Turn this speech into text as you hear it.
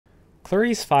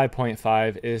Clarisse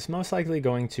 5.5 is most likely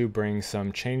going to bring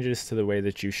some changes to the way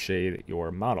that you shade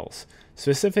your models.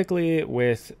 Specifically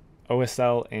with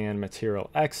OSL and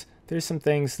MaterialX, there's some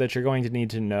things that you're going to need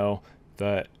to know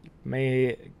that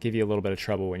may give you a little bit of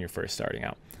trouble when you're first starting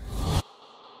out.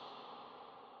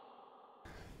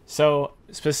 So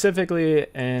specifically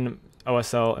in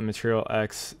OSL and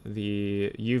MaterialX,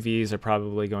 the UVs are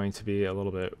probably going to be a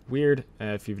little bit weird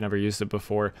if you've never used it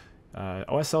before.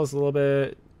 OSL is a little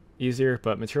bit easier,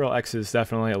 but MaterialX is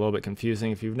definitely a little bit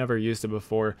confusing. If you've never used it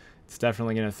before, it's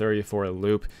definitely going to throw you for a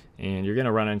loop, and you're going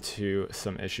to run into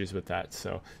some issues with that.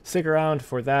 So stick around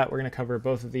for that. We're going to cover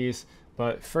both of these,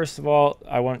 but first of all,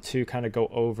 I want to kind of go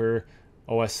over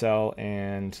OSL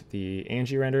and the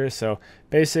Angie renderer. So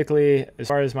basically, as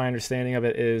far as my understanding of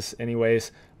it is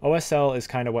anyways, OSL is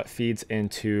kind of what feeds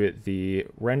into the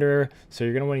renderer. So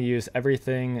you're going to want to use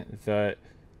everything that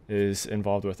is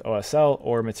involved with OSL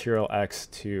or MaterialX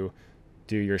to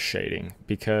do your shading,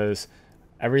 because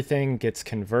everything gets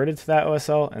converted to that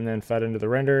OSL and then fed into the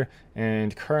render.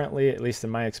 And currently, at least in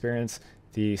my experience,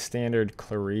 the standard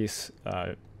Clarisse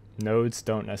nodes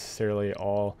don't necessarily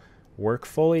all work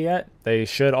fully yet. They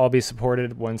should all be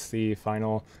supported once the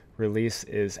final release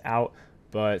is out,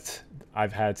 but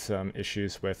I've had some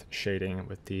issues with shading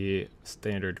with the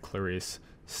standard Clarisse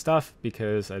stuff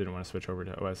because I didn't want to switch over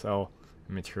to OSL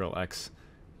and MaterialX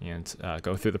and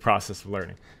go through the process of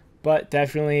learning. But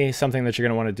definitely something that you're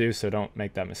going to want to do, so don't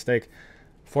make that mistake.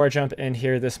 Before I jump in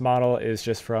here, this model is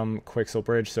just from Quixel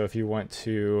Bridge, so if you want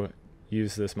to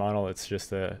use this model, it's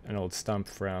just an old stump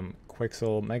from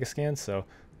Quixel Megascan, so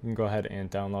you can go ahead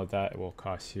and download that. It will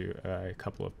cost you a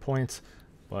couple of points,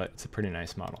 but it's a pretty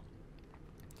nice model.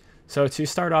 So to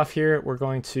start off here, we're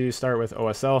going to start with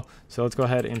OSL. So let's go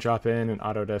ahead and drop in an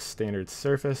Autodesk standard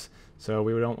surface. So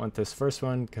we don't want this first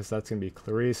one because that's going to be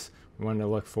Clarisse. We want to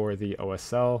look for the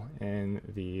OSL in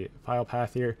the file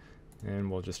path here, and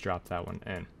we'll just drop that one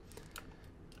in.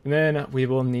 And then we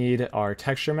will need our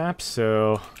texture maps.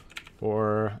 So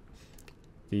for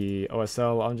the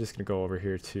OSL, I'm just going to go over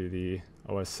here to the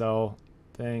OSL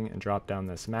thing and drop down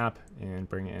this map and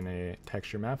bring in a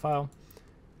texture map file.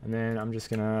 And then I'm just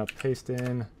gonna paste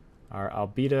in our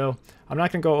albedo. I'm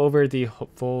not gonna go over the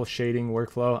full shading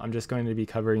workflow. I'm just going to be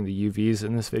covering the UVs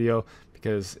in this video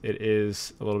because it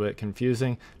is a little bit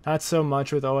confusing. Not so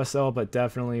much with OSL, but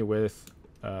definitely with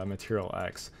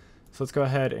MaterialX. So let's go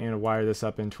ahead and wire this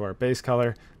up into our base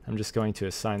color. I'm just going to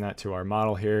assign that to our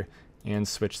model here and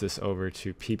switch this over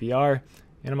to PBR.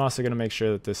 And I'm also gonna make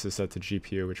sure that this is set to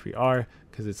GPU, which we are,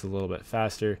 because it's a little bit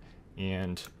faster,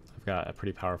 and I've got a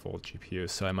pretty powerful GPU,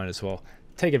 so I might as well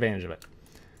take advantage of it.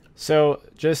 So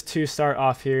just to start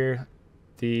off here,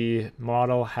 the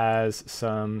model has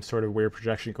some sort of weird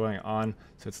projection going on,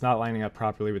 so it's not lining up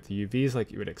properly with the UVs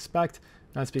like you would expect.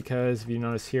 That's because if you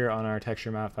notice here on our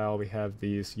texture map file, we have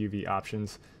these UV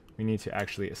options. We need to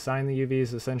actually assign the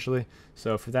UVs essentially.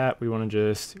 So for that, we want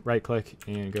to just right click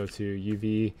and go to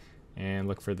UV and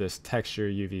look for this texture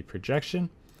UV projection.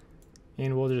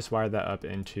 And we'll just wire that up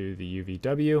into the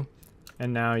UVW.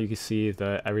 And now you can see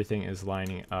that everything is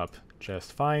lining up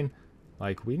just fine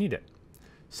like we need it.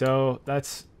 So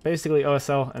that's basically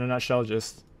OSL in a nutshell.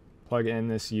 Just plug in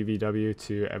this UVW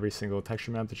to every single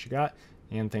texture map that you got,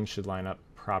 and things should line up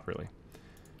properly.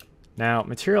 Now,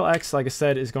 MaterialX, like I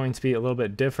said, is going to be a little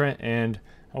bit different, and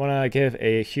I want to give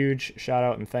a huge shout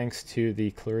out and thanks to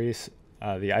the Clarisse,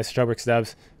 the Isotropics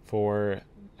devs, for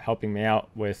helping me out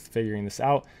with figuring this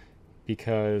out,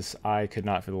 because I could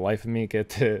not for the life of me get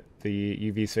the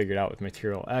UVs figured out with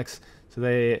MaterialX. So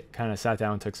they kind of sat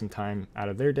down and took some time out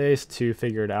of their days to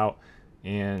figure it out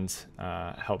and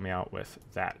help me out with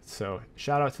that. So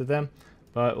shout out to them.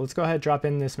 But let's go ahead and drop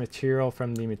in this material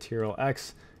from the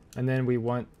MaterialX. And then we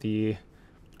want the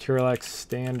MaterialX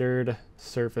standard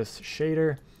surface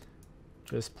shader.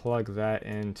 Just plug that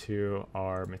into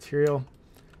our material.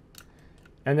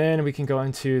 And then we can go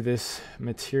into this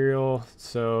material,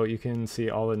 so you can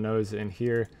see all the nodes in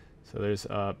here. So there's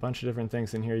a bunch of different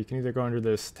things in here. You can either go under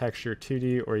this texture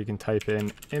 2D, or you can type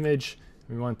in image.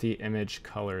 We want the image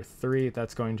color 3.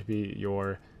 That's going to be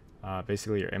your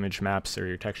basically your image maps or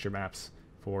your texture maps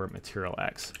for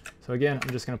MaterialX. So again, I'm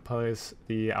just going to place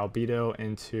the albedo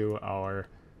into our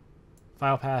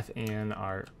file path and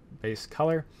our base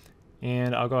color,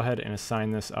 and I'll go ahead and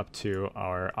assign this up to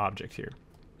our object here.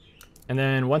 And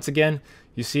then once again,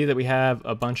 you see that we have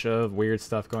a bunch of weird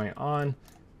stuff going on.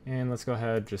 And let's go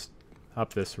ahead, just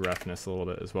up this roughness a little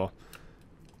bit as well.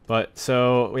 But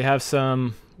so we have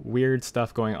some weird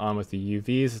stuff going on with the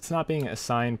UVs. It's not being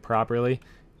assigned properly,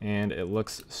 and it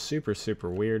looks super, super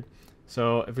weird.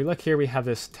 So if we look here, we have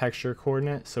this texture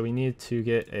coordinate. So we need to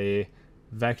get a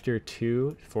vector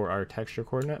 2 for our texture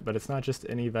coordinate, but it's not just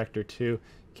any vector 2. You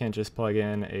can't just plug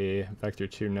in a vector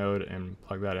 2 node and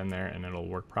plug that in there and it'll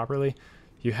work properly.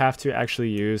 You have to actually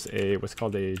use a what's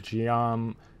called a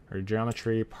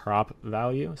geometry prop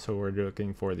value. So we're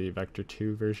looking for the vector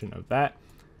 2 version of that.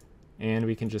 And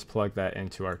we can just plug that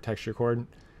into our texture coordinate.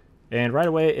 And right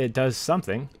away it does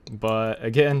something, but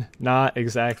again, not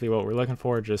exactly what we're looking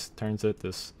for. It just turns it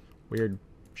this weird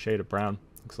shade of brown.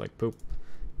 Looks like poop.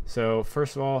 So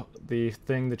first of all, the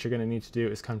thing that you're going to need to do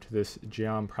is come to this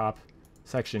geom prop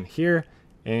section here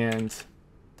and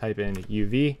type in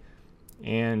UV.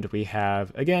 And we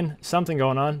have, again, something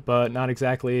going on, but not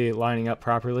exactly lining up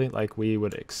properly like we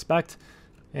would expect.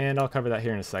 And I'll cover that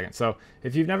here in a second. So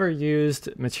if you've never used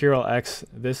MaterialX,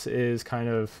 this is kind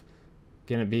of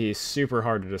going to be super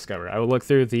hard to discover. I will look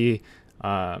through the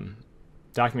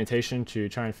documentation to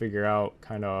try and figure out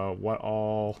kind of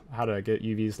how to get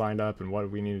UVs lined up and what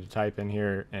we need to type in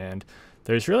here. And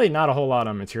there's really not a whole lot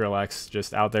on MaterialX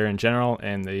just out there in general,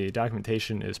 and the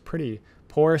documentation is pretty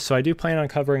poor. So I do plan on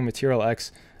covering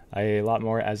MaterialX a lot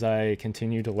more as I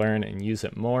continue to learn and use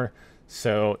it more.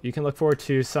 So you can look forward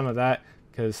to some of that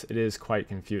because it is quite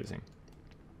confusing.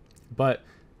 But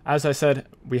as I said,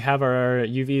 we have our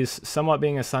UVs somewhat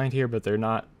being assigned here, but they're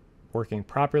not working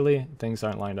properly. Things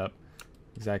aren't lined up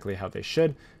exactly how they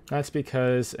should. That's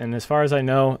because, and as far as I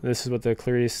know, this is what the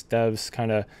Clarisse devs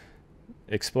kind of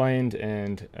explained,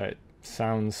 and it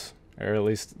sounds, or at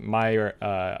least my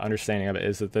understanding of it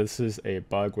is that this is a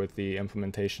bug with the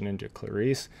implementation into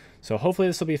Clarisse. So hopefully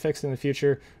this will be fixed in the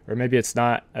future, or maybe it's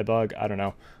not a bug, I don't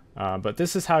know. But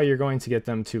this is how you're going to get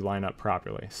them to line up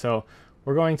properly. So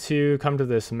we're going to come to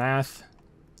this math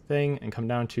thing and come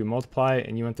down to multiply,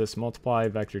 and you want this multiply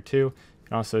vector 2. You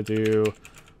can also do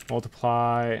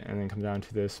multiply and then come down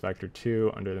to this vector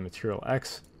 2 under the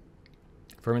MaterialX.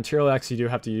 For MaterialX, you do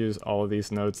have to use all of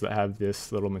these nodes that have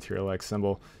this little MaterialX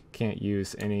symbol. You can't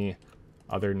use any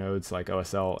other nodes like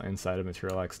OSL inside of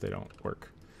MaterialX. They don't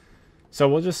work. So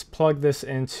we'll just plug this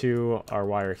into our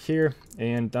wire here,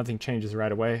 and nothing changes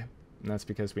right away. And that's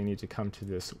because we need to come to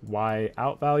this Y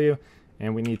out value,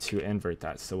 and we need to invert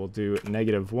that. So we'll do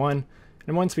 -1.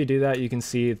 And once we do that, you can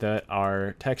see that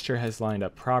our texture has lined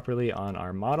up properly on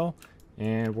our model,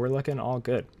 and we're looking all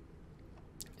good.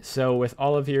 So with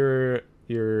all of your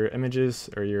images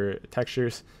or your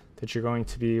textures that you're going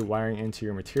to be wiring into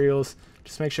your materials,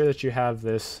 just make sure that you have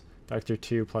this vector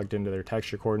 2 plugged into their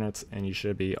texture coordinates, and you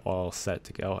should be all set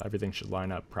to go. Everything should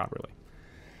line up properly.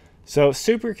 So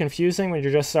super confusing when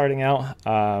you're just starting out.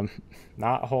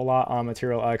 Not a whole lot on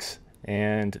MaterialX,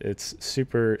 and it's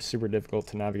super difficult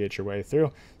to navigate your way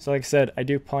through. So like I said, I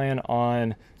do plan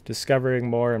on discovering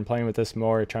more and playing with this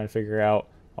more, trying to figure out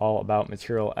all about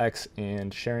MaterialX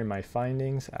and sharing my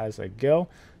findings as I go.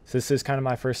 So this is kind of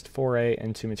my first foray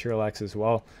into MaterialX as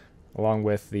well, along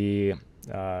with the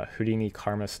Houdini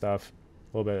Karma stuff,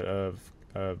 a little bit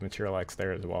of MaterialX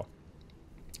there as well.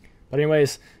 But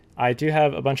anyways, I do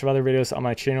have a bunch of other videos on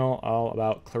my channel all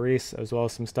about Clarisse, as well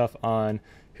as some stuff on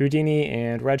Houdini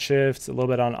and Redshift, a little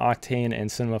bit on Octane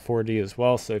and Cinema 4D as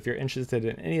well. So if you're interested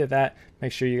in any of that,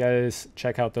 make sure you guys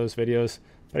check out those videos.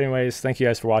 But anyways, thank you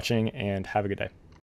guys for watching, and have a good day.